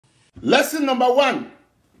Lesson number one.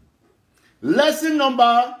 Lesson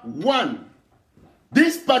number one.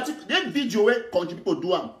 This particular video where country people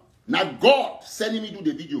do am. Now God sending me do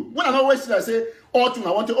the video. When I always say, oh,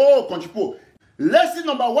 I want to, oh, country people. Lesson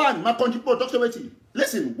number one, my country people, Dr. Wetty.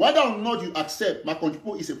 Listen, whether or not you accept, my country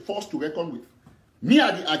people is a force to reckon with. Me, I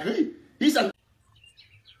agree. He's an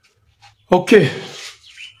okay.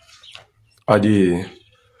 I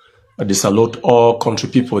salute all country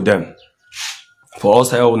people them. For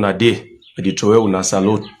us here on a day, I throw on a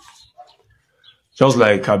salute. Just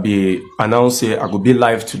like I be announcing, I will be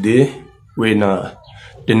live today when the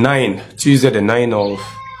 9th, Tuesday the 9th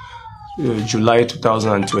of July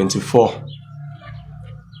 2024.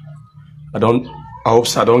 I hope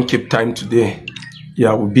so I don't keep time today.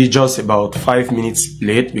 Yeah, we'll be just about 5 minutes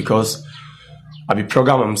late because I be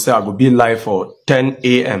program myself. I will be live for 10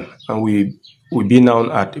 a.m. and we will be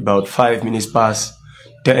now at about 5 minutes past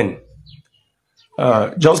 10.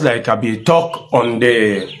 Just like I be talk on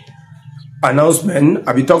the announcement,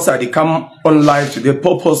 I be talk so they come on live today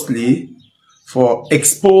purposely for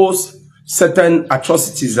expose certain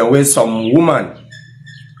atrocities and where some woman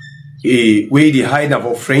where they hide of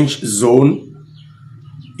a French zone,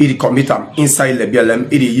 it commit them inside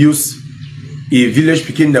lebialem, it use a village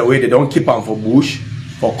picking the way they don't keep them for bush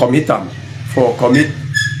for commit them for commit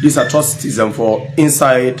these atrocities and for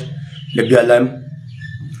inside lebialem.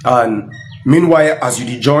 And meanwhile, as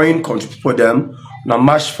you join country people them now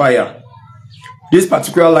match fire. This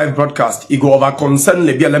particular live broadcast, it go over concern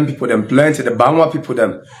lebialem people them plenty, the Bangwa people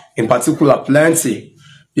them in particular plenty.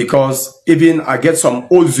 Because even I get some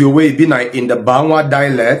audio way been in the Bangwa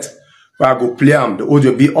dialect where I go play them. The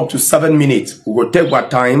audio be up to 7 minutes. We go take our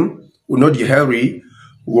time, we know the hurry,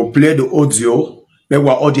 we go play the audio, make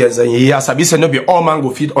our audience and here. Sabi say no be all man go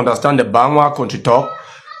fit understand the Bangwa country talk.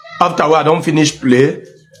 After I don't finish play,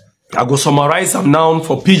 I go summarize them now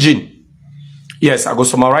for pidgin. Yes, I go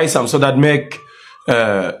summarize them so that make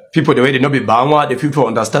people the way they know be Bangwa, the people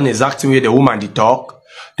understand exactly where the woman they talk.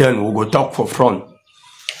 Then we go talk for front.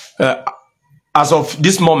 As of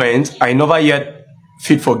this moment, I never yet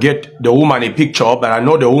fit forget the woman in picture, but I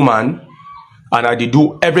know the woman and I did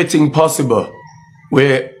do everything possible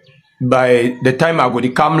where by the time I go to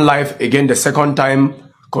come live again the second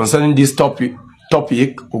time concerning this topic,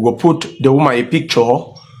 we go put the woman in picture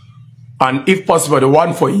and if possible the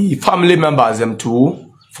one for family members them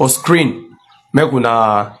too for screen. Make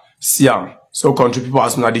una see them. So country people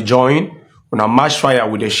as una join, una match fire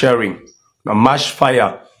with the sharing. Una match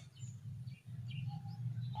fire.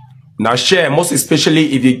 Now share, most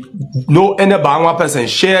especially if you know any Bangwa person,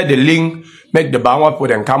 share the link, make the Bangwa people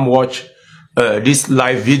then come watch this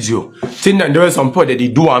live video. Think that there is some people that they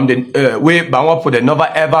do way Bangwa people they never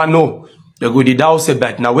ever know. They go the down say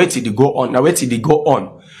but now wait till they go on, now wait till they go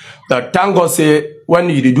on. The thank God say when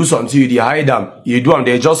you do something, you hide them, you do them,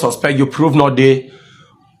 they just suspect you, prove not they.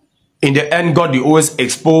 In the end, God you always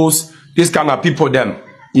expose this kind of people them.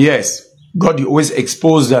 Yes, God you always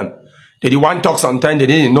expose them. They want talk sometimes, they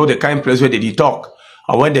didn't know the kind of place where they talk.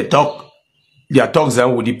 And when they talk, their talks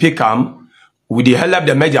them with the pick them, with the help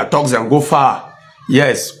them make their talks them go far.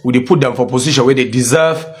 Yes, with the put them for position where they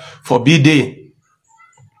deserve for B-Day.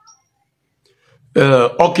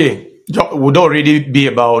 Okay, would already be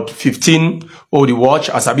about 15 or the watch.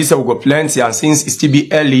 As I said, we got plenty, and since it's still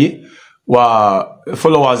be early,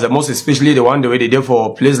 followers, most especially the one the way they do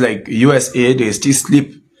for place like USA, they still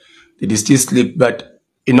sleep. They still sleep, but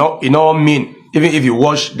you know mean, even if you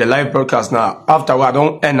watch the live broadcast now, after I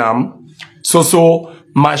don't end them, so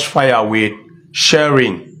match fire with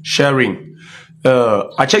sharing.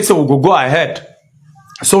 I check so we'll go ahead.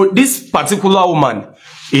 So this particular woman,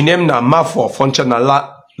 in name na Mafo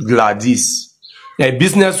Functional Gladys, a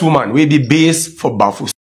businesswoman will be based for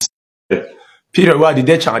Bafus. Period where the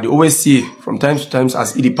Dutch they always see from time to time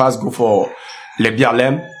as it pass go for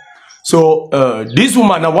lebialem. So this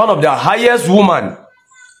woman is one of the highest woman.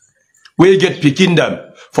 We get picking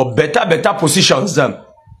them for better positions them.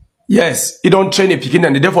 Yes, you don't train a picking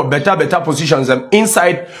them, they for better positions them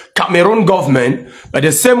inside Cameroon government, but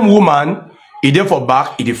the same woman, he there for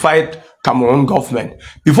back, he fight Cameroon government.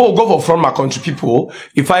 Before we go for front my country people,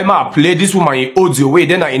 if I might play this woman in audio way,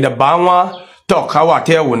 then in the Bangwa talk, how I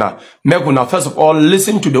tell una, make una first of all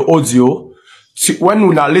listen to the audio. When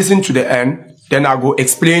una listen to the end, then I go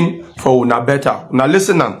explain for una better. Una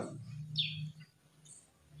listen now.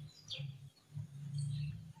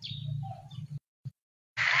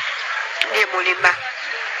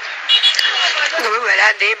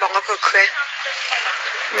 Bangwa.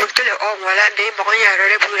 มึกตัวเลยออกมาแล้วเดี๋ยวบอกว่าอย่าเรา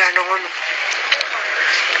ได้พูดอะไรน้องมัน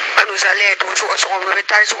nous allons tout sur son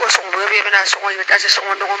métal sur son bébé na son métal c'est son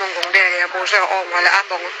nom ngong de bon ça on wala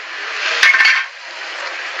ambon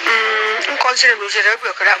on considère nous gérer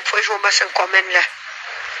que là faut jouer ma 5 comment là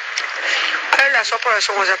la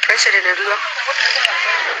separation was a president lo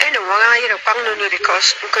ene wanga yire pangno no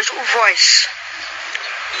because voice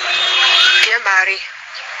bien mari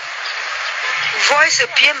voice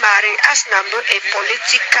bien mari as number a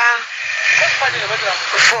political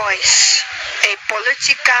voice, a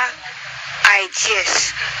political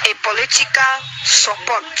ideas, a political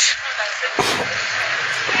support,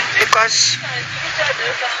 because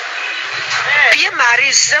PMR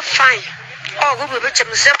is fine. Oh, we will be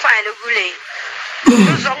fine.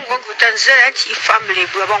 Those on go to the family,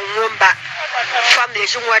 we want one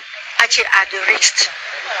families what actually at the risk.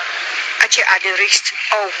 Actually at the risk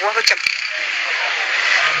of what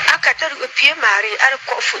akatar PMR are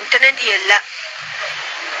confronted yella.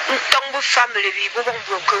 Tongo family we go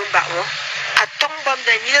back. A tongue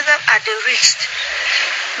the neither at the risk.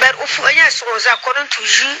 But if we are according to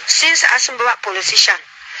you, since as a politician,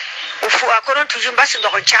 if we are according to you, Bass and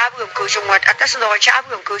Chab and Coaching what at us and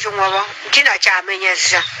Chab and Coaching Gina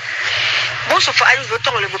Chamayas. Most of us will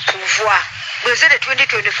only pouvoir. We said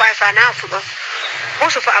 2025 and half ago.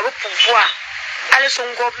 Most of our pouvoir.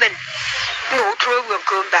 Alison government. No trouble will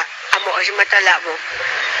come back. I'm a matalabo.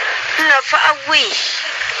 Not far away.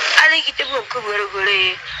 I think it won't come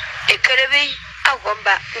very a carabby, a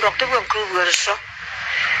wamba, Doctor won't come very so.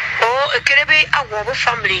 Oh, a carabby, a wobble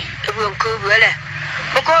family, it won't come well.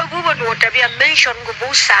 Because we would want to be a mention go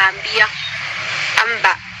both Sambia,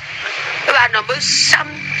 Amba. There are number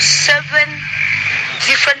some 7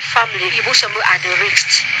 different families, you must at the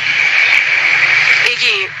risk.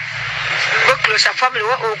 Again, work close a family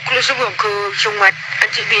or close to work, somewhat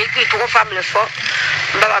until be a to a family for.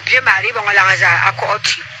 But a peer marry, Bangalaza, a court.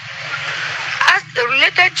 As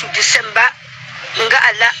related to December, nga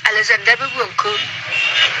ala Alexander Bunko,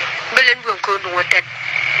 Belen Bunko, no that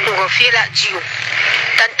no feel at you.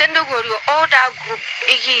 Tantendo go your order group,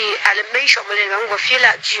 Iggy, Alamation, and go feel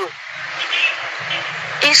at you.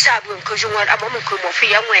 Inside Bunko, you want a moment come of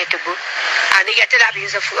young way to go, and they get it up in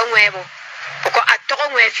the full webo. Because I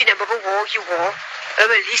don't wear fin about war you war, a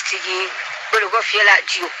list ye, but go feel at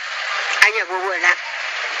you. I never will.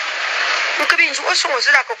 Mukabin also was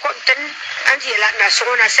like a content and the Latina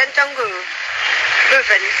Sona Santango.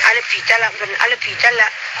 Riven, Alapitala, and Alapitala,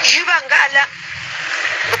 Jubangala,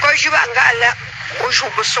 because Jubangala, which will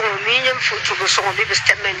be so medium for to be so maybe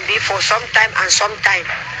statement be for some time and some time.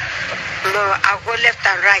 No, I go left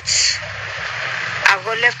and right. I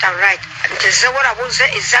go left and right. And this is what I won't say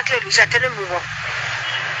exactly because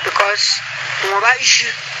Moba issue,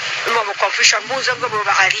 Moba confusion, Moza go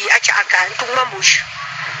over Ali, Achaka, and Tumamush.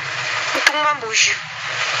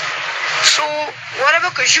 So,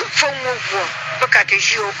 whatever que you phone war, look at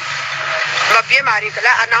you. But be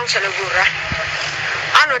Maricala announce a gura.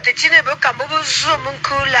 I know the Tinebo Cambo Zoom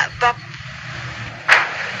cool up.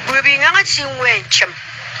 We're being antsy wenchum.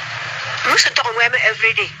 Most of the time,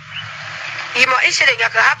 every day. You might incident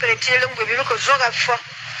that can happen until we look at Zoga for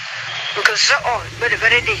because so on, but a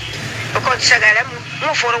very day. Because Sagaram,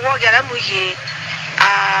 move for a walk, Yalamu.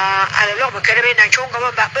 I love a carabin and chong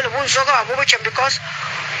about Babel, won't so go over because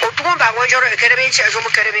Otumba was your carabin, says Oma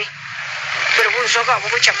Carabin, but it won't so go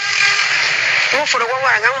over chum. Move for a woman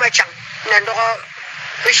and young macham, and all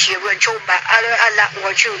wish you went chomba, Allah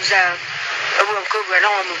will choose a woman cover and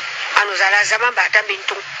arm, and was Alazama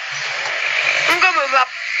Batabinto.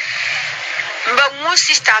 But one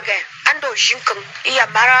sister again, and those Shinkum,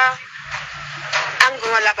 Iamara,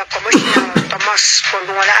 Angola, Commissioner Thomas from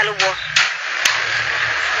the Walla.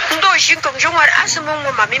 Ndo shinko njongwa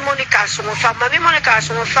asimo mami Monica so fa mami Monica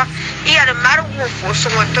so fa iya na maru wo so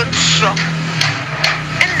wonton so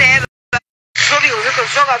ene so bi o ko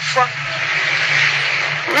so ga fa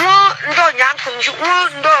mo ndo nyang nju mo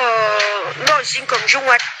ndo shinko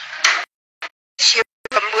njongwa shi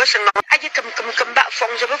kambo sen ma aji kam ba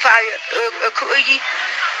fong so ba fa ko yi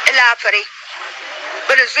la fare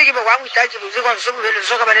bele so yi ba wa ngita ji bu so so bele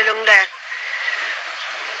so ga ba le ngda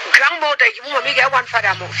grandmother, you want me get one for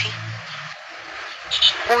a movie.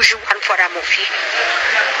 Who's one for a movie?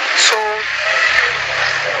 So,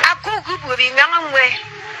 I go good with being young way.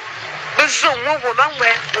 But so, woman,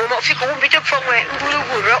 where, woman, if you go bit up from where,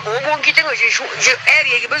 or won't get your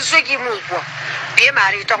area, but so you move. Be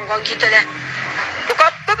married, don't go get it.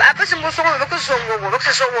 Because I person was so because so works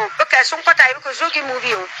so because some part I because you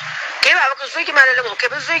movie. Give out because we can manage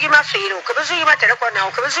because we can feel, because we can tell now,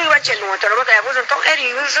 because we want to know what I wasn't talking any,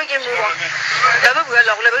 we was looking more. Never will,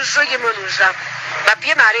 never so you move.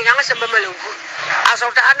 Bapi mari nang sa mamalunggu.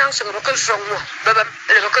 Asal ta anang sa rokol song mo. Babam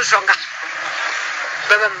rokol songa.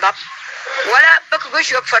 Babam bab. Wala bak go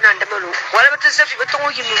shop fananda malu. Wala bat sa fi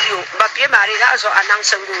batongo yimio. Bapi mari la so anang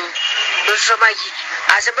sangu. Do somagi.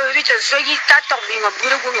 Asa ba bi tan sogi ta tong mi ngam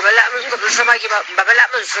buru go bala mun go somagi babala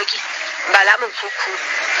mun sogi. Bala mun kuku.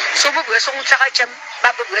 So bu go song ta ka cham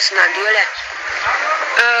babu go snandole.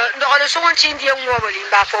 Ndo ala so wan tin dia mo bali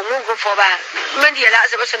ba fo mo go fo ba. Men dia la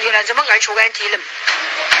sa ba san dia la zaman ga chugan tilim.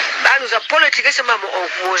 Ba nu za politique sama mo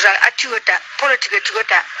o za atuota politique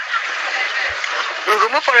tuota.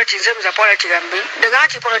 Ngumu politique za politique ambi. Daga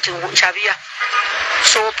ti politique go chabia.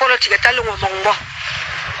 So politique talu mo mongbo.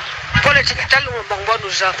 Politique talu mo mongbo nu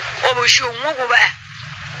za o bo shu mo go ba.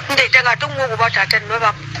 Ndai daga to mo go ba ta ten mo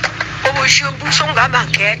ba. O bo shu bu song ga ma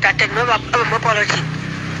ke ta ten mo ba mo politique.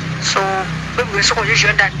 So we so je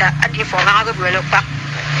jeune danda andi fo nga ga bwelo pa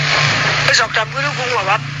e so ta bulu ku wa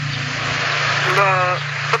ba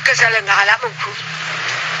ka sala nga hala mu ku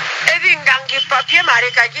e bi ngangi papier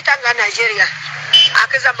mare ka kita nga Nigeria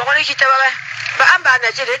aka za mo ni kita ba amba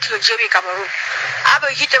Nigeria to jebi Cameroon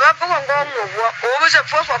aba kita ba ko ngo ngo o ba se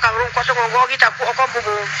fo Cameroon ko to ngo kita ku ko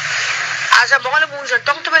bu asa mo le mu je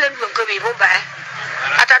tong to bele mu ko bi bo ba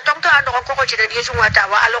ata tong to ando ko ko chira die su wata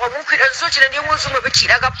wa alo ko mu ki so chira die mu su mo be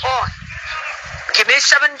chira ga po give me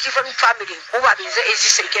 7 different family who have been there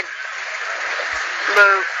is again mà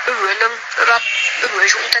người nâng rap người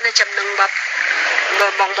chúng ta nên chăm nâng bắp mà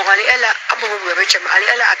mong mong ali ela amu người bị chăm ali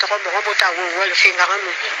ela atau mong mong tahu wala finga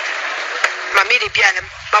kamu mà mi lebialem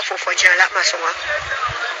mà phô chả lạ mà xong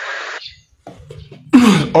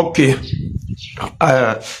Okay.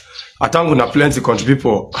 I think we have plenty to contribute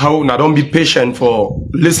for how now don't be patient for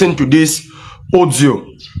listening to this audio,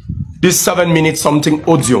 this 7 minutes something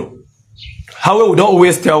audio. However, we don't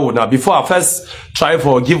always tell una before I first try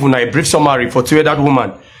for give una a brief summary for to that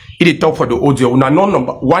woman. It talk for the audio. Una know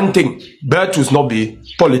number one thing, Bertus not be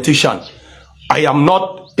politician. I am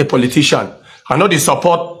not a politician. I know they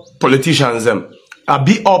support politicians. I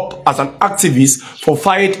be up as an activist for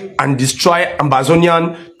fight and destroy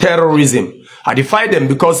Amazonian terrorism. I defy them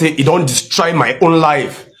because it don't destroy my own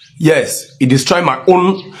life. Yes, it destroy my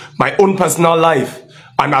own personal life.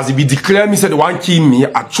 And as if he declare me, said, one kill me,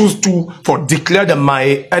 I choose to for declare them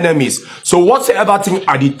my enemies. So whatsoever thing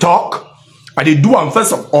I did talk, I did do, and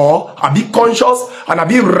first of all, I be conscious and I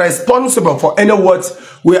be responsible for any words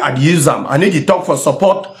where I use them. I need to talk for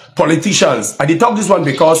support politicians. I did talk this one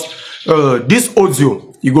because this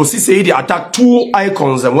audio, you go see say they attack 2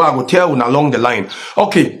 icons and where I go tell you along the line.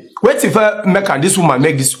 Okay, wait if I make and this woman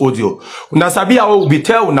make this audio. Una sabi I will be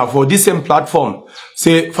tell now for this same platform.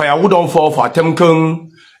 Say firewood on fall for Temkung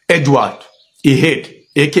Edward, he hate,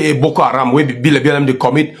 aka Boko Haram, where lebialem they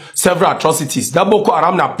commit several atrocities. That Boko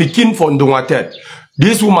Haram na picking for Ndongwated.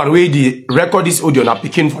 This woman where they record this audio na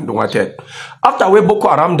picking for Ndongwated. After where Boko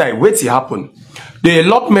Haram died, what's happened? The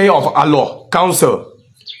Lord Mayor of Alo Council,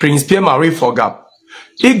 Prince Pierre Marie Fogap,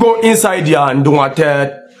 he go inside the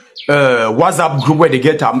Ndongwated WhatsApp group where they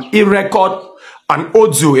get him. He record an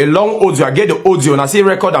audio, a long audio. I get the audio and I say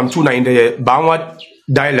record them too now in the Bangwad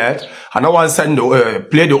dialect, and I want to send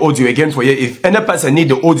play the audio again for you. If any person need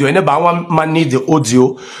the audio, any man need the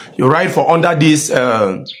audio, you write for under this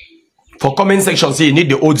for comment section. Say you need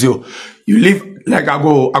the audio. You leave like I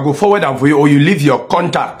go forward them for you, or you leave your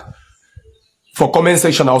contact for comment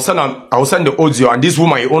section. I'll send the audio, and this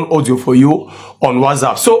woman your own audio for you on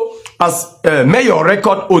WhatsApp. So as Mayor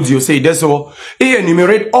record audio say this, so he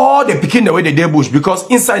enumerate all the picking the way they bush because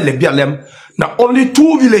inside lebialem now only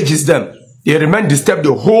 2 villages them. They remain disturbed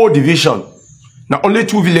the whole division. Now only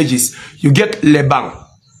 2 villages. You get Lebang,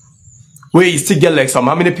 where you still get like some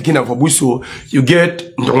how many picking for Buso. You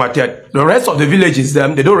get Ndongwated. The rest of the villages,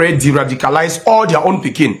 them they don't already de-radicalize all their own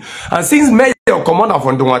picking. And since Mayor commander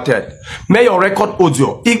from Ndongwated, Mayor record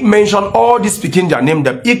audio, he mentioned all these picking their name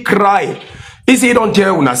them. He cry. He say he don't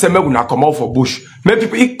tell una say make una come out for bush. Make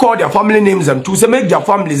people he call their family names them too. Say make their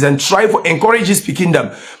families and try for encourage his speaking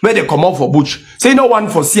them. Make they come out for bush. Say no one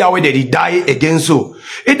for see how they die again so.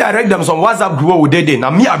 He direct them some WhatsApp group where they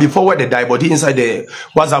now me I before where they die body inside the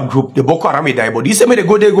WhatsApp group. The Boko Haram die body. He say make they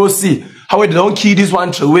go there go see how they don't kill this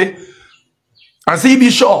one away. And say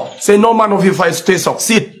be sure. Say no man of you fight stay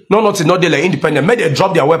succeed. No nothing not they like independent. Make they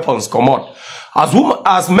drop their weapons. Come on.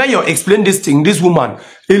 As Mayor explained this thing, this woman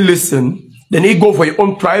he listen. Then he go for your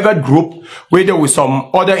own private group where there with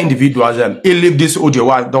some other individuals. He leave this audio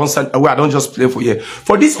where I don't just play for you.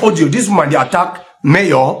 For this audio, this woman they attack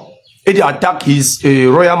Mayor. They attack his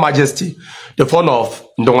Royal Majesty, the founder of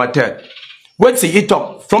Ndongwated. What's he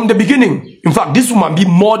talk from the beginning? In fact, this woman be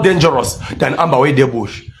more dangerous than Amber Way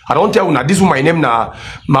Bush. I don't tell you this woman name na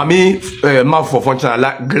Mami mouth for functional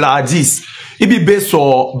like Gladys. It be based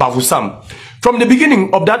on Bavusam. From the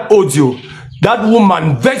beginning of that audio, that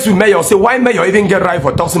woman vexed with mayor, say, why mayor even get right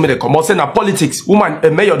for talks me the commot? Say, na politics.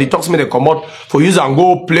 Woman, mayor, they talks me the commot for use and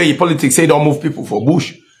go play politics, say, don't move people for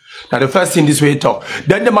bush. Now, the first thing this way talk.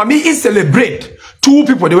 Then the Mami is celebrate two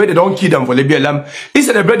people the way they don't kill them for lebialem. He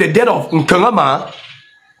celebrate the death of Nkangama.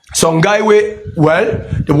 Some guy way, well,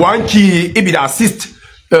 the one key, he be the assist.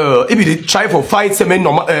 If he try for fight some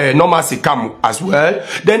normalcy come as well,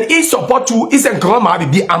 then he support to is Nkrumah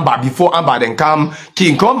be Amber before Amber then come.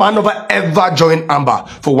 King Nkrumah never ever join Amber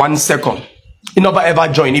for 1 second. He never ever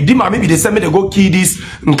join. If the man maybe they send me to go kill this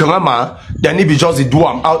Nkrumah, then he be just the do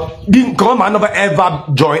am out. Nkrumah never ever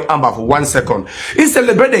join Amber for 1 second. He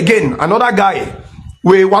celebrate again another guy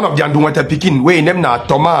where one of the Andumata Pekin where name na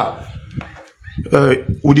Toma.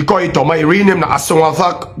 Would you call it Toma? He rename na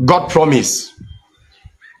Asongwafak God promise.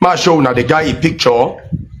 Ma show now the guy he picture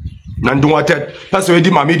Nandunwated. That's why the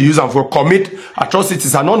Mami use them for commit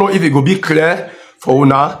atrocities. I don't know if it go be clear for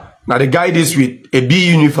una. Now the guy this with a B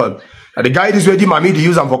uniform. Now the guy this way the Mami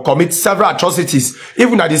use them for commit several atrocities.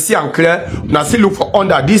 Even now they see and clear. Now still look for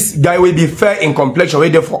under. This guy will be fair in complexion. Where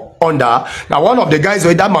they for under. Now one of the guys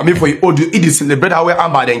where that Mami for you audio it is celebrate how we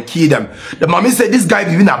Amber then kill them. The Mami said this guy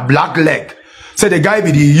be in a black leg. Say the guy be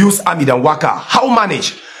the use army than waka. How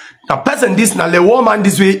manage? The person this na the woman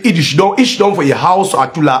this way it is done for your house or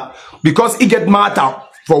atula because it get matter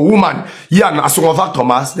for woman here and Asongova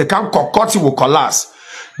Thomas they can concoct will collapse.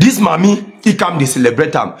 This Mami he come to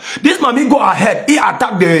celebrate them. This Mami go ahead he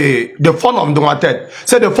attack the phone of Ndongated.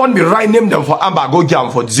 Say the phone be right name them for Amber go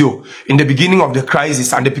jam for Zio in the beginning of the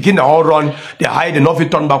crisis and the beginning they all run they hide enough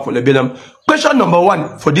it turn back for the lebialem. Question number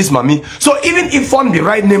 1 for this Mami. So even if phone be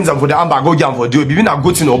right names and for the Amber go jam for Zio be a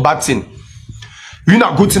good thing or bad thing. You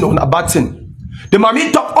not good thing on a bad thing. The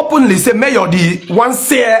Mami talk openly say mayor the one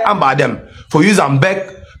say Amber them for use and back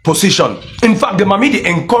position. In fact, the Mami they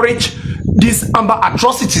encourage this Amber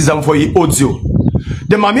atrocities and for your audio.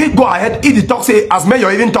 The Mami go ahead, he talk say as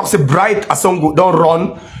mayor even talk say bright as song don't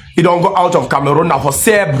run, he don't go out of Cameroon now for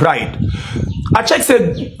say bright. I check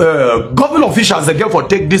say government officials again for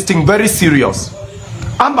take this thing very serious.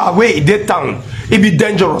 Amber way in that town, it be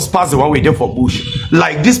dangerous past the one way there for bush.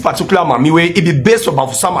 Like this particular Mami way, it be based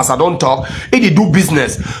on some as I don't talk, it do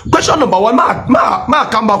business. Question number 1, ma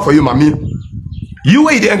come back for you, Mami. You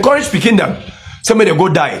way they encourage picking them. Some may they go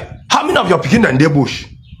die. How many of your picking them they bush?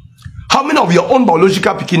 How many of your own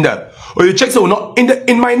biological picking them? Or you check so not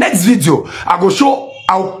in my next video,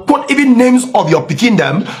 I'll quote even names of your picking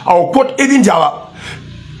them, I'll quote even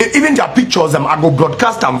their pictures them, I go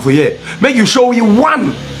broadcast them for you. Make you show you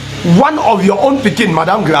one of your own picking,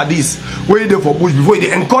 Madame Gladys, where they for bush before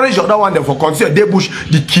they encourage the other one them for consider they bush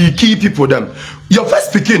the key people them. Your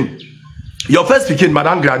first picking,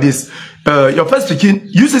 Madame Gladys, your first picking,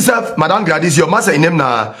 use yourself, Madame Gladys, your master in name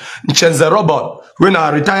na Chenze Robert, when I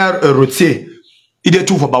retire routier. It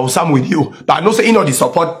too for Bawusam with you, but I know say you know the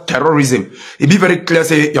support terrorism. It be very clear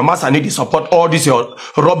say your master need to support all this your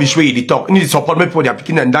rubbish way they talk. You need to support me for their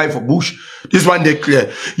picking and die for bush. This one they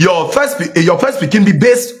clear. Your first picking be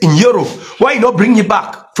based in Europe. Why you not bring it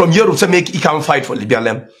back from Europe to make it can fight for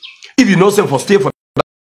lebialem? If you know say for stay for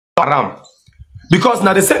around. Because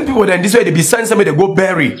now the same people then this way they be sent somebody they go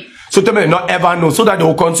bury. So tell me they not ever know so that they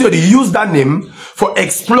will continue to use that name for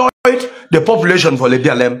exploit the population for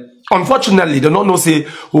lebialem. Unfortunately, they don't know say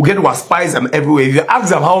who get was spies them everywhere. If you ask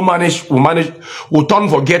them how will turn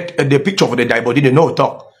forget the picture for the die body, they know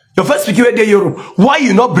talk. Your first picking where they Europe, why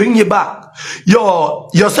you not bring it back? Your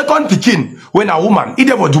second picking when a woman,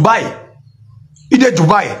 either for Dubai.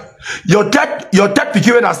 Your third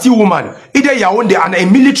picking when a still woman, either Yaounde and a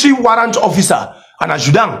military warrant officer and a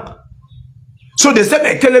Judan. So they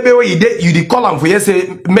say Kelebe where you call them for you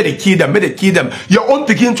say may they kill them. Your own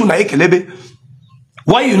picking to na Kelebe.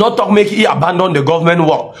 Why you not talk make he abandon the government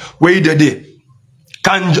work where you did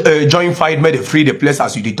can join fight make they free the place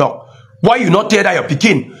as you did talk? Why you not tell that your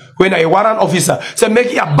picking when a warrant officer say make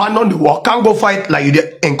he abandon the work can't go fight like you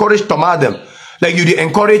did encourage Toma them like you did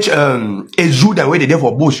encourage a zoo them where they there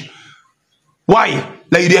for bush? Why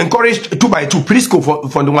like you did encourage 2x2 Prisco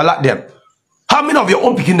for Ndungala them? How many of your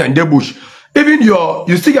own picking than the bush? Even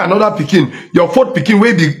you still get another picking, your fourth picking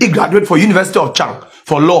where he graduate for University of Chang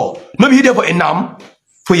for law. Maybe he there for Enam.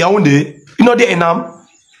 For Yaounde, you know the Enam.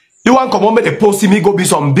 You want to come on make a post me go be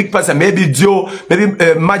some big person, maybe Joe,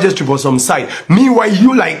 maybe magistrate for some side. Meanwhile,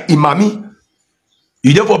 you like Imami,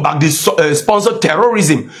 you therefore back this sponsor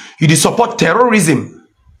terrorism. You support terrorism.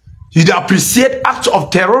 You appreciate acts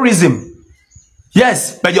of terrorism.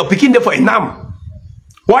 Yes, but you're picking there for Enam.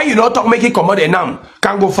 Why you not talk make it come out enam?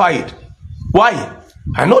 Can't go fight. Why?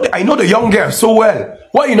 I know the young girl so well.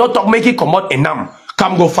 Why you not talk make it come out enam?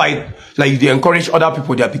 Come go fight. Like they encourage other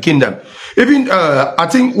people, they are picking them. Even I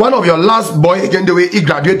think one of your last boy again the way he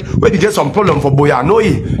graduate, where he get some problem for Boya. No,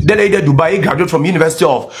 then either Dubai, he graduate from University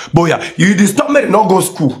of Boya. You did stop me not go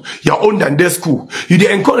school. Your own than their school. You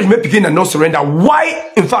did encourage me picking and not surrender.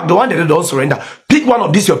 Why? In fact, the one that don't surrender. Pick one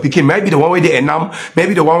of these you're picking. Maybe the one where they enam,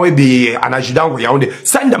 maybe the one where be an adjutant where you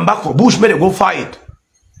send them back for bush, may they go fight.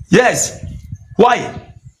 Yes.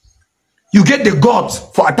 Why? You get the gods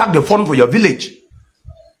for attack the fund for your village.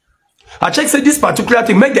 I check say this particular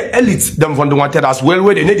thing, make the elites them from the wanted as well,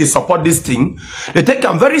 where they need to support this thing. They take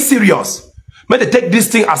them very serious. Make they take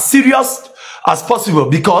this thing as serious as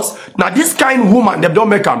possible, because now this kind woman, they don't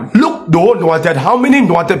make them look the whole wanted. How many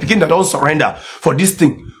wanted picking that don't surrender for this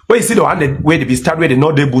thing? Where you see the one that where they be start where they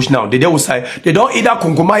know they bush now. They don't say they don't either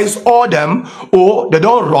compromise all them, or they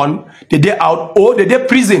don't run, they out, or they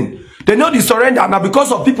prison. They know the surrender now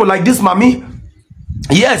because of people like this mommy.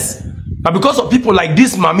 Yes. Now because of people like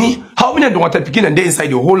this, mommy, how many don't want to begin and they inside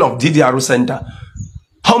the whole of DDRO center?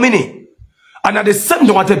 How many? And at the same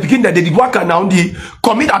don't want to begin that they did work now, they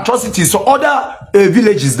commit atrocities. So other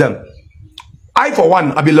villages them. I for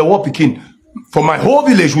one, I be lower picking. For my whole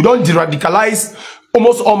village, we don't de-radicalize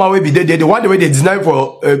almost all my way be there. The one the way they design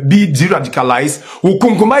for be de-radicalized, we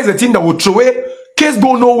compromise the thing that will throw away, case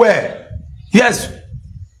go nowhere. Yes.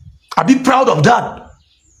 I be proud of that.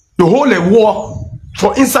 The whole war.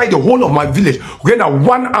 For inside the whole of my village, we get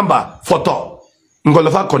one amber photo.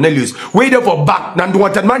 Ngolofa Cornelius. Wait there for back. Nandu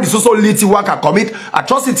wanted man is also late worker commit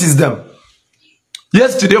atrocities them.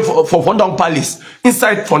 Yesterday for Fondang Palace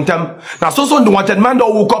inside Fontem. Now so the wanted man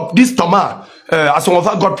don't woke up this Toma as one of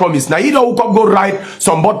God promised. Now he don't woke up go right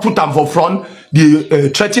some board put them for front. The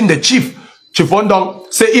threaten the chief. Chief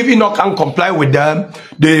Fondang say if he not can comply with them,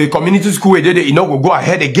 the community school where they will go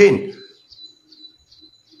ahead again.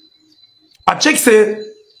 I check say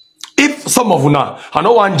if some of una, I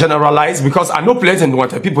don't want to generalize because I know plenty and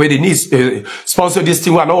want people they need sponsor this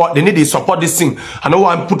thing. I know what they need to support this thing. I don't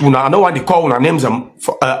want to put una, I don't want to call una names them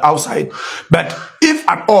for, outside. But if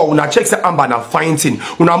at all una check say Amber na fine thing,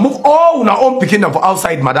 una move all una own picking them for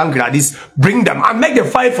outside Madam Gladys, bring them and make the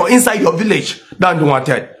fight for inside your village. Don't do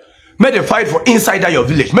wanted. Make the fight for inside your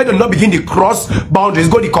village. Make them not begin to cross boundaries,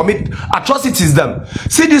 go to commit atrocities them.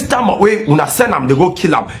 See this time away, una send them, they go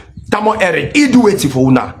kill them. Tamo Eric, he do it for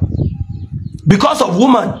una. Because of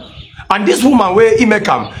woman. And this woman where he make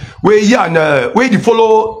come, where he and where they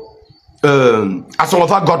follow as some of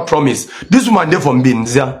God promise. This woman there from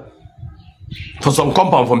Binzia. For some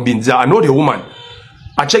compound from Binzia. I know the woman.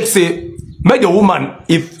 I check say, make the woman,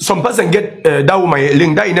 if some person get that woman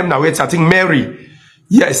link that in them now, I think Mary.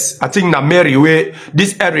 Yes, I think now Mary where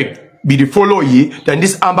this Eric be the follow ye, then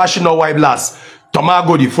this Amber she no wife last.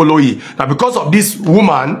 Tomago the follow ye. Now because of this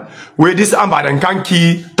woman, where this Amber and can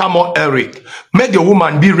key Tamo Eric, make the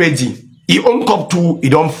woman be ready. He own cup too, he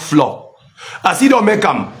don't flop. As he don't make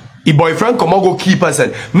him, he boyfriend come go key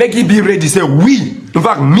person, make he be ready. Say we, in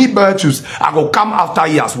fact me Bertus, I go come after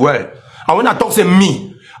you as well. And when I talk say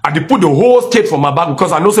me, I dey put the whole state for my back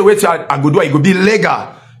because I know say wait I go do it go be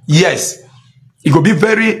legal. Yes. It could be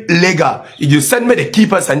very legal. If you send me the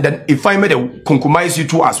keepers and then if I made the compromise you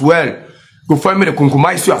too as well. Go find me the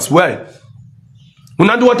compromise you as well.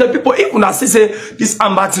 Una do what people if una say this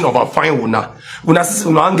ambating of a fine una say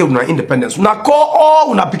una angle una independence. Una call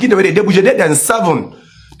all una picking the way they debush they them 7.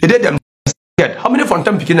 They did them get. How many from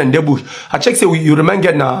time picking and debush? I check say you remember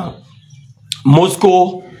get na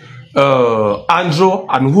Moscow, Andrew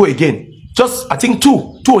and who again? Just I think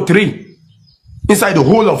 2 or 3. Inside the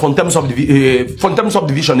whole of Fontem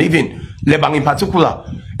subdivision, even Lebang in particular.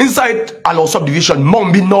 Inside our subdivision,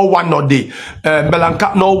 Mombi no one not day,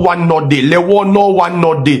 Belanka no one not day, Lewo no one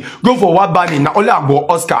not day. Go for what bani na only go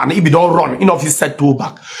Oscar and if you don't run, enough is set to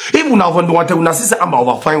back. If una want to una sister amba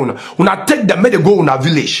over fine una take them, make them go in a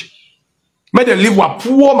village. Make them live with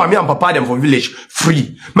poor mommy and papa them from village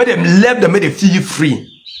free. Make them leave them, make them feel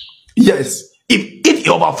free. Yes. If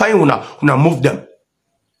you over fine una move them.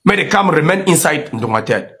 May they come remain inside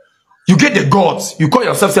Ndongated. You get the gods. You call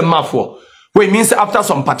yourself a mafia. Where it means after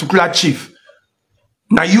some particular chief.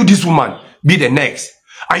 Now you, this woman, be the next.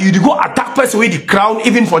 And you go attack person with the crown,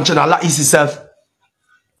 even for Chanala is itself.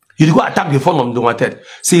 You go attack the phone of Ndongated.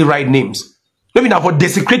 Say right names. Maybe now for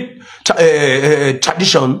desecrate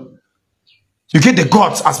tradition. You get the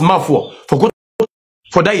gods as mafia.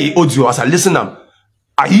 For that he owes you as a listener.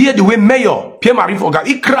 I hear the way Mayor, Pierre Marie Foga,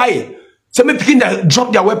 he cry. So me picking that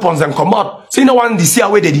drop their weapons and come out. So you know one this year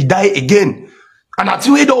where they die again. And that's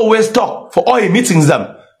where they always talk for all the meetings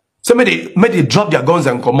them. So may they drop their guns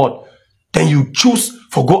and come out. Then you choose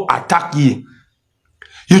for go attack ye.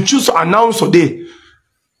 You choose to announce today.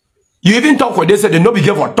 You even talk for they said they no be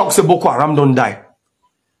give for talk say Boko Haram don't die.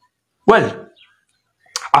 Well,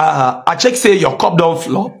 I check say your cup don't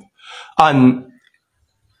flop. And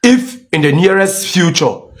if in the nearest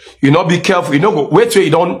future you not be careful, you know go wait till you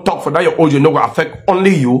don't talk for that your old, you know go affect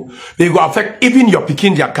only you. They go affect even your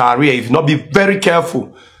picking their career if you not be very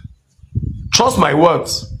careful. Trust my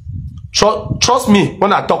words. Trust me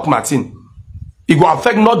when I talk Martin. It will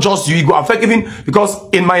affect not just you, it will affect even because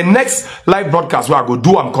in my next live broadcast where I go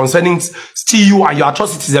do I'm concerning still you and your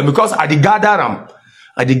atrocities and because I gather them.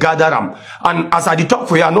 And as I talk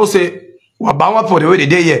for you, I know say Wabawa for the way they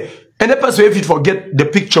day here. Any person if you forget the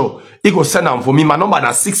picture, it go send them for me. My number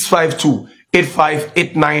is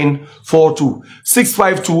 652-858942.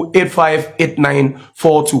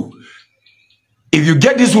 652-858942. If you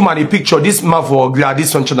get this woman a picture, this man for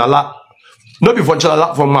Gladys Fonchanala, no be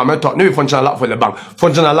Fonchanala for Mameto, no be Fonchanala for the bank,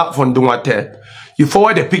 Fonchanala for Ndungwate. You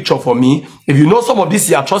forward the picture for me. If you know some of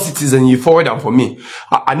these atrocities and you forward them for me.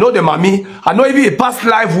 I know the mommy. I know even a past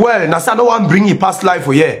life well. And I say I don't want to bring a past life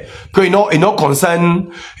for you. Because you know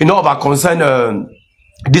concern, about concern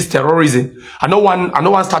this terrorism. I don't want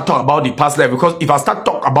to start talking about the past life because if I start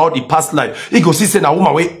talking about the past life, it go see say na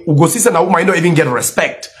woman way, go see say na woman don't even get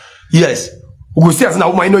respect. Yes. We go see as na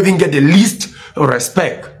woman don't even get the least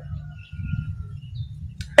respect.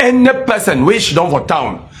 Any person which don't for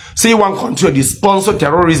town. Say one country the sponsor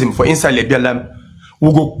terrorism for inside lebialem,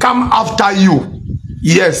 we go come after you.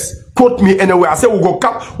 Yes, quote me anywhere. I say we go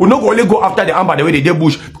come. We not only go after the amber the way they dey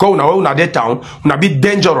bush because we na that town, we na be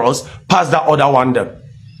dangerous past that other one them.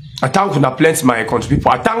 I thank you plenty my country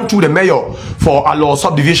people. I thank to the mayor for our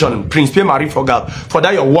subdivision, Prince P. Marie Fogal, for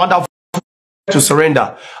that your wonderful to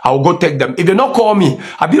surrender. I will go take them. If they not call me,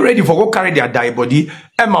 I'll be ready for go carry their die body.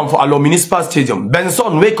 Man for our municipal stadium.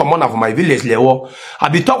 Benson, wake come on for my village level.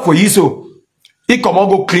 I'll be talk for you so. He come on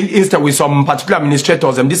go clean instead with some particular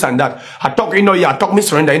administrators and this and that. I talk I talk me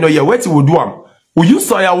surrender what we do am. We use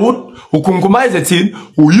firewood, we compromise the team,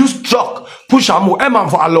 we use truck, push am man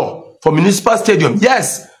for Allah for municipal stadium.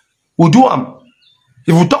 Yes, we do am.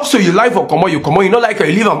 If we talk so you live or come on, you know like you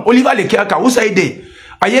leave am. Oliver Lekiaka, who say they?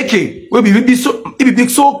 Ayeke, will be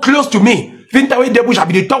so close to me. Vintawe Debush, I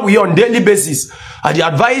be the talk with you on daily basis. I the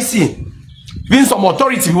advise you. Even some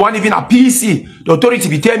authority, we want even a PC. The authority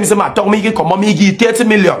be tell me some talk make it come on, make it 30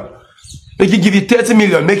 million. Make it give you 30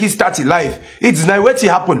 million, make it start in life. It's not what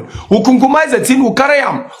happen. We compromise the team, we carry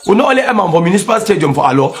them. We not only for municipal stadium for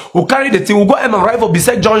Allah. We carry the team, we go right for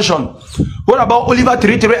Bisek Junction. What about Oliver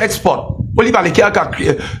Territory Export? Oliver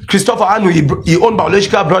Lekiaka, Christopher Anu, he own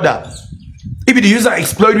biological brother. If the user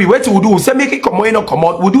exploit we what we do, we say make it come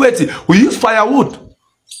out, we do it. We use firewood.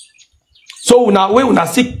 So now we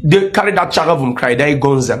see they carry that charge from cry they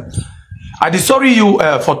guns them. I sorry you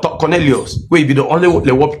for Cornelius. We be the only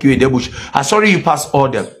work you in the bush. I sorry you pass all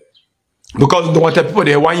them. Because the water people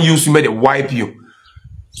they want use you made they wipe you.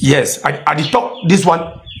 Yes, I did talk this one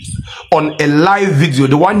on a live video.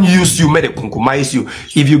 The one use you made they compromise you.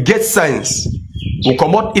 If you get sense, we'll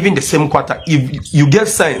come out even the same quarter. If you get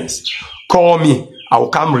sense, call me. I will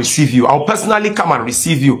come receive you. I will personally come and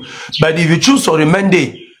receive you. But if you choose to remain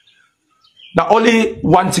there, now only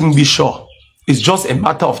one thing be sure. It's just a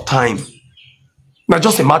matter of time. Not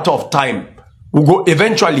just a matter of time. We'll go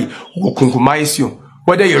eventually, we'll compromise you.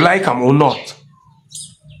 Whether you like them or not.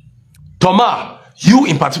 Thomas, you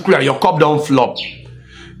in particular, your cup don't flop.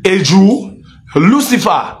 Eju,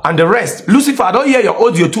 Lucifer, and the rest. Lucifer, I don't hear your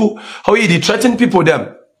audio too. How you threaten people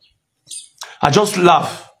them. I just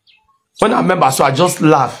laugh. When I remember, so I just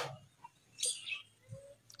laugh.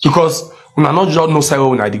 Because when I not just know say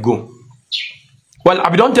when I go. Well,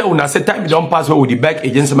 I don't tell when I say time don't pass where with the back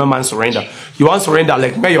against man surrender. You want surrender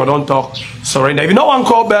like mayor don't talk surrender. If you don't want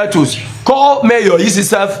call Bertus, call mayor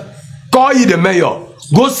yourself, call you the mayor.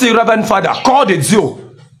 Go see Reverend Father, call the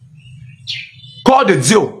Zio. Call the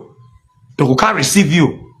Zio. They can't receive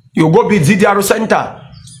you. You go be DDR center.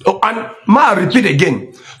 Oh, and ma repeat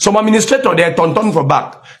again. Some administrator they turn for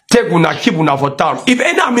back. Take una keep una for town. If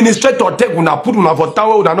any administrator take una put una for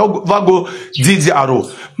town, una no go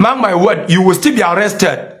DDR. Mark my word, you will still be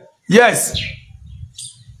arrested. Yes.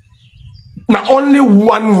 Now only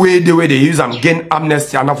one way the way they use them gain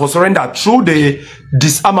amnesty and for surrender through the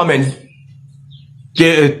disarmament.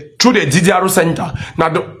 Through the DDR center. Now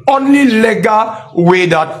the only legal way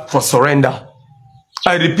that for surrender.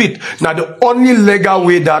 I repeat, now the only legal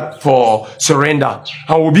way that for surrender.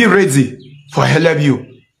 And we'll be ready for help you.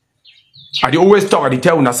 I always talk, I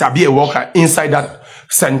tell you, I be a worker inside that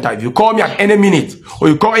center. If you call me at any minute, or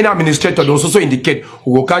you call any administrator, they'll also indicate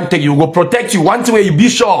who can take you, who will protect you. One thing where you be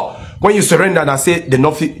sure when you surrender and I say the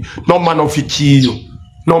no man of it kill you,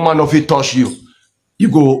 no man of it touch you. You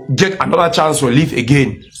go get another chance to live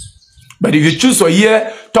again. But if you choose to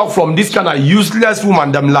hear talk from this kind of useless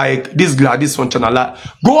woman, them like this Gladys from Chanala,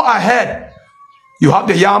 go ahead. You have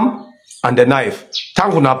the yam and the knife.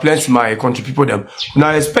 Thank you, plenty my country people them.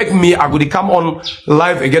 Now expect me, I could come on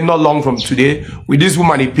live again not long from today with this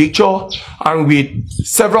woman in picture and with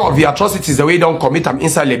several of the atrocities the way they don't commit them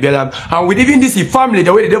inside lebialem, and with even this family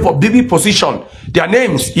the way they for baby position, their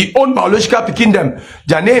names, he own biological picking them,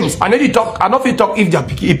 their names. I know you talk, I know if you talk if they're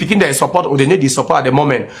picking their support or they need the support at the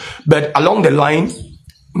moment, but along the line,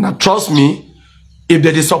 now trust me, if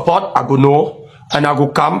they support, I go know and I go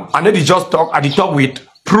come. I know they just talk, I talk with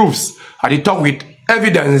proofs. I talk with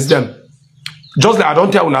evidence them. Just like I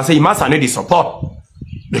don't tell when I say you must know the support.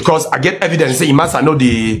 Because I get evidence say you must know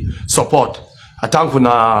the support. I thank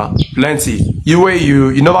you plenty.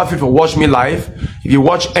 You never feel to watch me live. If you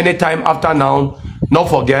watch anytime after now, not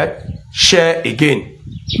forget, share again.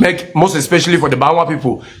 Make most especially for the Bangwa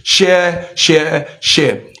people. Share.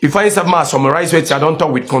 If I summarize it, I don't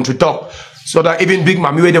talk with country talk. So that even big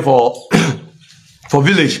mommy waiting for for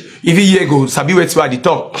village. If you go, sabi wait where the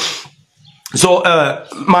talk. So,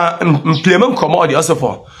 ma implement comment the also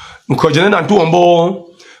for. Mkojene na tu ombo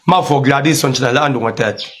ma for Gladys on channel and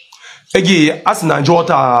wanted. Egi as na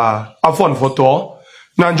jota afon photo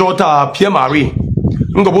na jota Pierre Marie.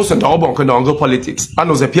 Ngo bo senta obon ke no politics.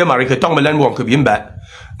 Ano ze Pierre Marie ke tong melen won ke bimba.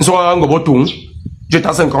 So ngo bo tung.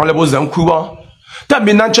 Jeta sen kan le bo zan kuba. Ta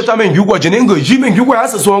bin nan cheta men yugo jene ngo ji men yugo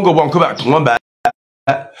as so ngo bon ke ba tung ba.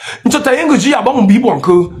 Nto ta yengo ji abon bi bon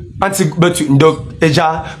ke anti betu ndo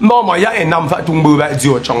eja mama ya enam fa tumbu ba di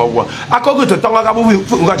o chongo wo akogo to tonga ka bu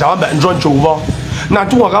nga jawa ba ndron chowo na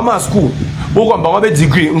tu ga ma school wo go ba be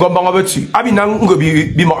degree ngo ba betu abi na ngo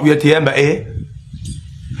bi mo bi te emba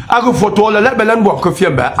ago photo la la belan bo ko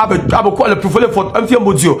fiemba abo ko le profile photo am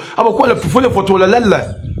fiembo dio abo ko le profile photo la la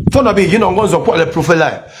fo na be yi no ngo zo ko le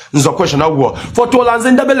profile nzo question awo photo la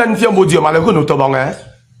nzinda belan fiembo dio male ko no to bonga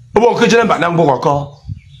obo ko jene ba na ngo ko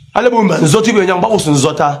Alebumba nzoti be nyang ba usun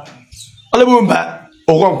zota. Alebumba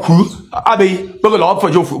ogon ku abi be ko lo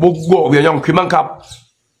fa jofu bo go be nyang ku man kap.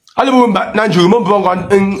 Alebumba na ju mo bon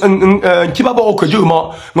kiba bo ko ju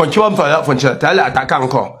mo ngon kiba fa la fon cha ta la ta kan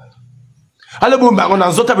ko. Alebumba ngon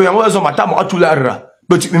nzota be nyang zo mata mo atulara.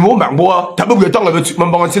 Be ti mo ba bo ta be tong be ti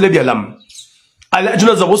mo bon ti lebialem. Ala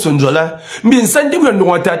juna zo bo sun jola. Mbi nsandi bu ndo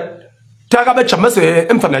wata Taga be chamase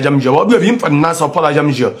emfana jamje wa bi emfana so pola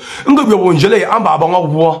jamje ngo bi wonjele amba ba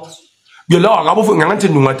ngo bi la ga bu fu ngante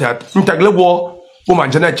nungata ntagle wo o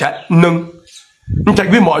manjana cha nung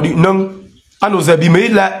ntagbi mo di nung anu za bi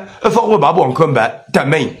meila e fo ko ba bo nkomba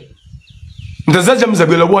tamai ndaza jamze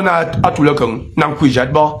bi la wona atule kan nan ku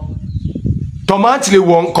jadba tomate le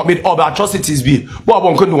won commit of atrocities bi bo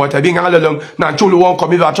bo nkon nungata bi ngala leng nan chulu won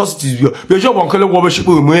commit atrocities bi jo bon kele wo be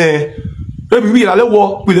shibu mu Ebi la le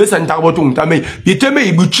wo bi le senta bo tung ta me bi te me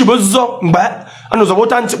ibu chi bozo ngba anu zo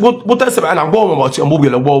botan botan se ba na bo mo ti mo bi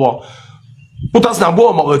le wo botan na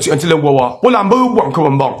bo mo ti anti le wo wo la mbo wo nko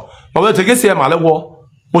mbon ma we te ge se ma le wo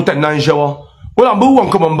botan nan je wo la mbo wo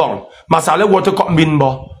nko mbon ma sa le wo te ko mbin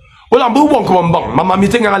bo la mbo wo nko mbon ma mi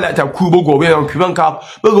te nga la ta ku bo go be yon kuban ka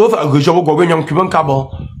bo go fa go jo go be yon kuban ka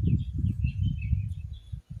bo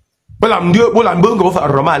la mbo go fa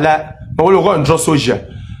roma la ma wo go ndro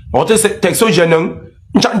soja on te texto jeune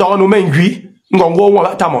ncha ndo no mengui ngongo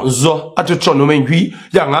wa ta mo zo atucho no mengui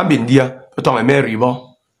ya ngambi ndia to meri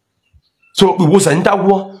bo so bi wo san ta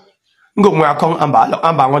wo ngomwe akon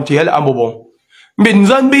amba ngon tiele ambo bin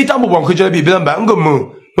zan bi ta bo ko je bi ba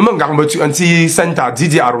ngomu mo ngang mo tu anti center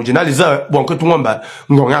didi originalize bon ko tuomba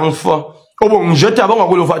ngongang fo o bon jeta bon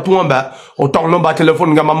ko lo fa tuomba o tong no ba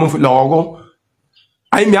telephone ngama mo logo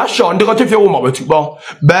ai mi a sho ndo ko te fi wo mo tu bo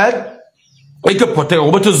but et que pour te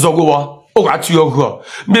remettre zogowa o ga tu yo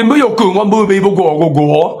mais me yo ko ngombo be bo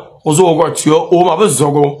go o zo go tu o ma be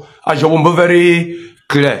zogo a je bo very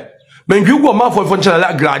clear mais ngi go ma fo chana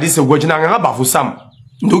la Gladys go jina nga ba fu sam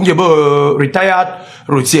ndunge bo retired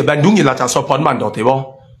routier ba ndunge la ta support man dote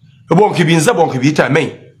bo ki binza bon ki bita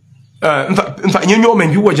mai mfa nyonyo men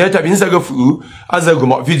ngi go jeta binza ga fu aza go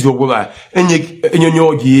ma video go ba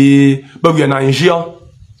nyonyo gi ba wi na njia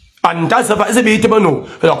Anta sa fa se be tebano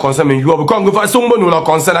la concert men yuo ko ngo fa so mbonu la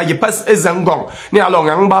concert a ye pass ezangong ni alo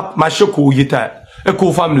ngamba ma shoko yita e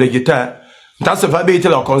ko family yita nta sa fa be te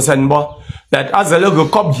la concert bo that as a logo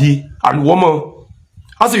cop yi and woman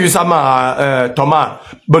as you sama Thomas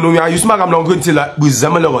bono ya yusma gam longo ntila bu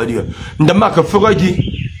zamala wadi ndama ka fugaji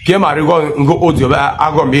Pierre Marigo ngo audio ba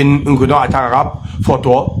agombin ngo no atarap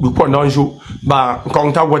photo du ko non jou ba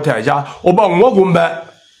konta wota ja oba ngogumba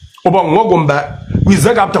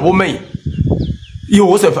wizaga tabo mai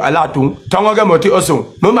Yosef alatung tonga moti osun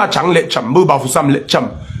no ma chang le cham bu ba fu sam le cham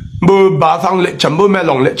bu ba fang le cham bu me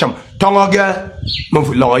long le cham tonga ga mo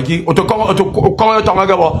fu lo yi o to ko tonga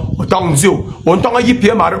ga bo o tong ziu o tonga yi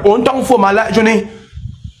Pierre Mar o tong fu ma la joni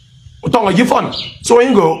o tonga yi fon so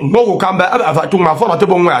ingo ngo ko kamba aba tung ma fo ma to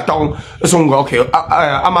bo ngwa tong sung go ke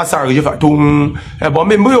amasa yi fa tung e bo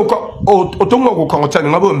me mu ko o tung ngo ko chen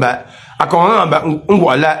ngabo mba akon ba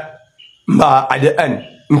ngwa la ba at the end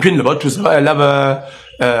mpin le ba tout ça là ba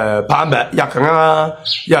pa ba ya kan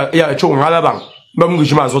ya chung ala bang ba mu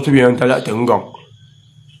ji ma zo to bien ta la tengong